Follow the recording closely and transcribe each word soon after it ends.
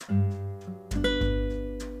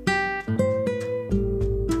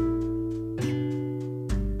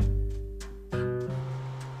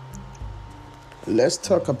Let's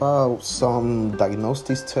talk about some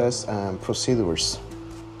diagnostic tests and procedures.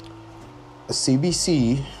 A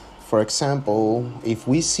CBC, for example, if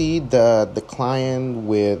we see that the client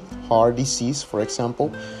with heart disease, for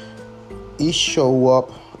example, it show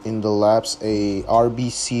up in the labs a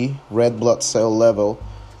RBC, red blood cell level,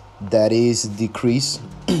 that is decreased.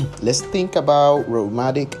 Let's think about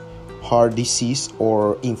rheumatic heart disease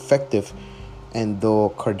or infective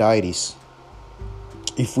endocarditis.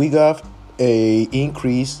 If we got a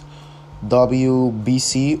increased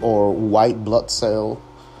WBC or white blood cell,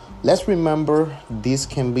 let's remember this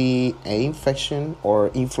can be an infection or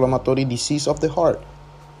inflammatory disease of the heart,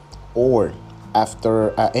 or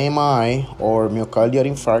after a MI or myocardial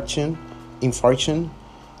infarction.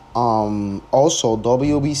 Also,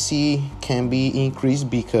 WBC can be increased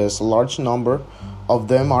because a large number of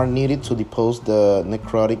them are needed to depose the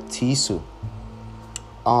necrotic tissue.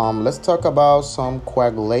 Let's talk about some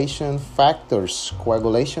coagulation factors.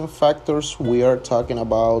 Coagulation factors, we are talking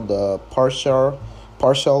about the partial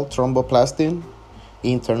thromboplastin,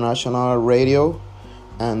 international radio,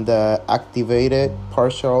 and the activated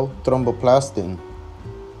partial thromboplastin.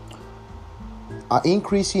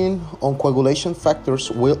 Increasing on coagulation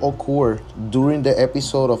factors will occur during the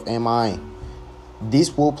episode of MI.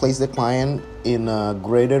 This will place the client in a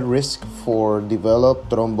greater risk for develop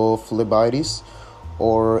thrombophlebitis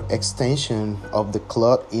or extension of the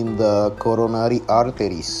clot in the coronary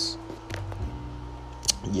arteries.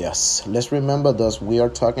 Yes, let's remember that we are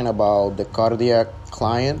talking about the cardiac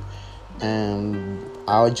client, and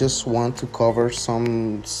I just want to cover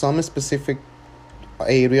some specific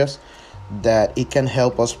areas that it can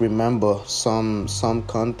help us remember some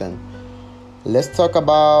content. Let's talk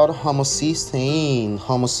about homocysteine.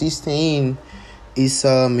 Homocysteine is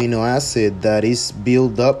an amino acid that is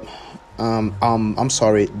built up.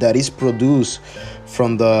 That is produced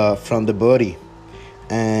from the body,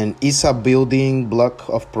 and it's a building block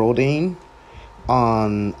of protein.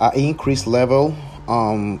 On an increased level,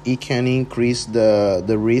 it can increase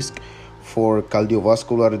the risk for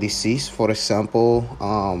cardiovascular disease, for example,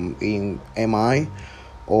 in MI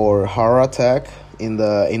or heart attack in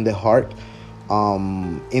the heart.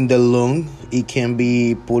 In the lung, it can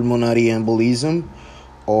be pulmonary embolism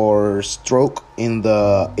or stroke in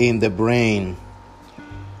the brain.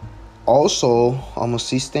 Also,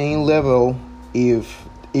 homocysteine level, if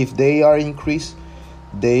they are increased,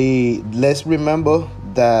 let's remember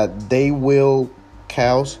that they will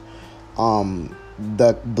cause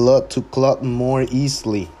the blood to clot more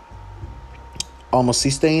easily.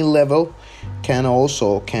 Homocysteine level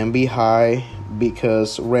can be high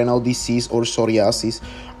because renal disease or psoriasis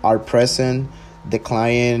are present. The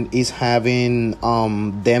client is having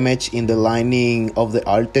damage in the lining of the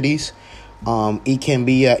arteries. It can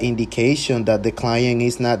be an indication that the client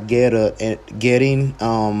is not getting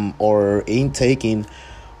or intaking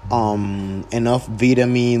enough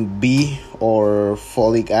vitamin B or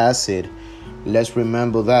folic acid. Let's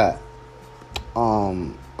remember that.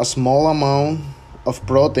 A small amount of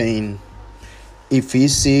protein, if we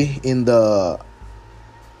see in the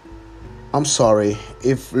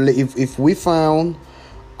if we found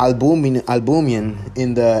albumin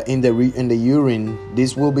in the urine,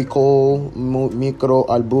 this will be called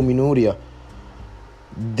microalbuminuria.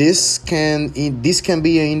 This can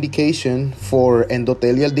be an indication for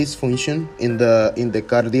endothelial dysfunction in the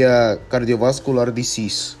cardiovascular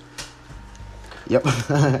disease. Yep.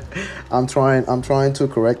 I'm trying to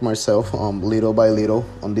correct myself little by little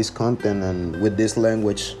on this content, and with this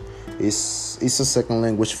language. It's a second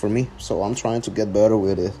language for me, so I'm trying to get better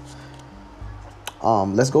with it.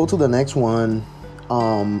 Let's go to the next one.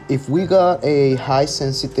 If we got a high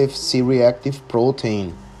sensitive C-reactive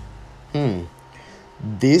protein,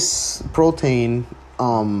 this protein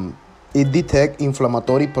it detects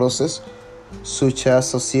inflammatory process such as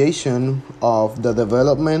association of the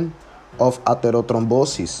development of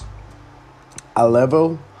atherothrombosis. A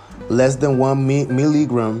level less than 1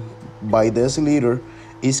 milligram by deciliter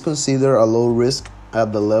is considered a low risk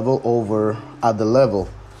at the level.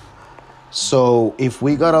 So if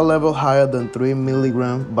we got a level higher than 3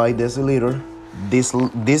 milligram by deciliter, this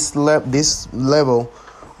level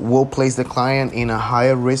will place the client in a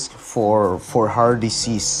higher risk for heart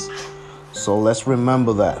disease. So let's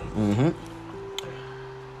remember that.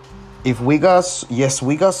 If we got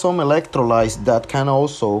some electrolytes that can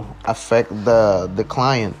also affect the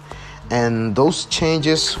client. And those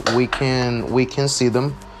changes we can see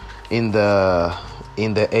them in the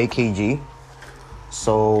AKG.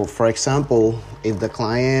 So, for example, if the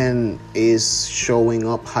client is showing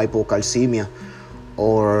up hypocalcemia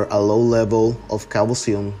or a low level of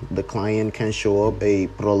calcium, the client can show up a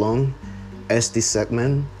prolonged ST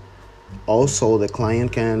segment. Also, the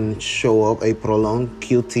client can show up a prolonged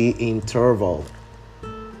QT interval.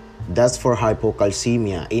 That's for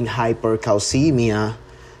hypocalcemia. In hypercalcemia,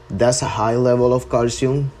 that's a high level of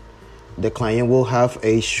calcium. The client will have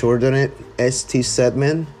a shortened ST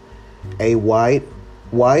segment, a wide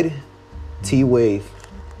T wave.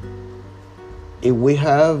 If we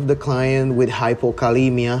have the client with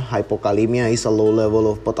hypokalemia is a low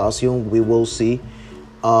level of potassium, we will see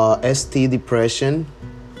ST depression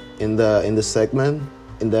in the segment,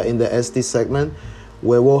 in the ST segment.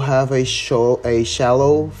 We will have a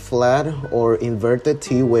shallow, flat, or inverted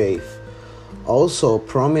T wave. Also,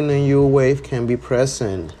 prominent U wave can be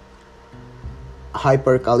present.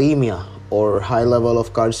 Hyperkalemia or high level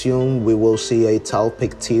of calcium, we will see a tall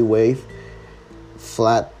peak T wave.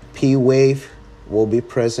 Flat P wave will be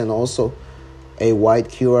present also. A wide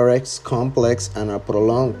QRS complex and a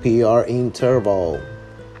prolonged PR interval.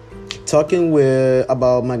 Talking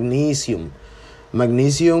about magnesium.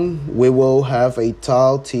 Magnesium, we will have a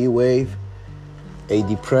tall T wave, a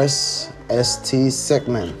depressed ST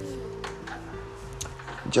segment.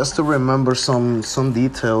 Just to remember some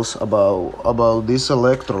details about these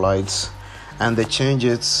electrolytes and the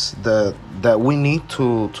changes that we need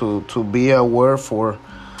to be aware for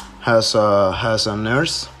as a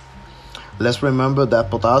nurse. Let's remember that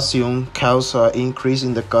potassium causes an increase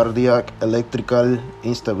in the cardiac electrical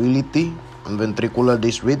instability and ventricular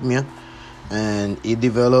dysrhythmia, and it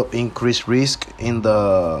develops increased risk in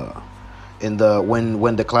the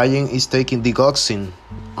when the client is taking digoxin.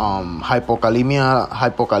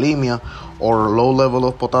 Hypokalemia or low level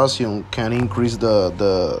of potassium can increase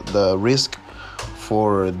the risk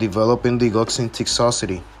for developing digoxin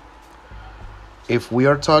toxicity. If we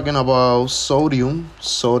are talking about sodium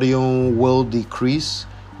will be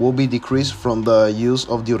decreased from the use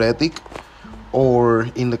of diuretic, or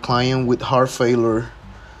in the client with heart failure,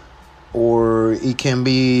 or it can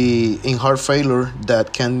be in heart failure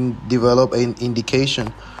that can develop an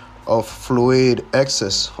indication of fluid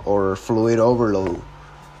excess or fluid overload.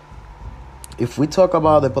 If we talk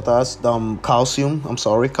about the calcium,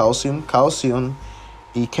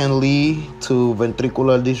 it can lead to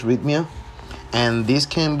ventricular dysrhythmia, and this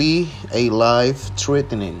can be a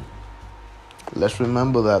life-threatening. Let's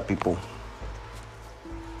remember that, people.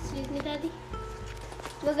 Excuse me, Daddy.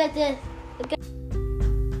 Look at this.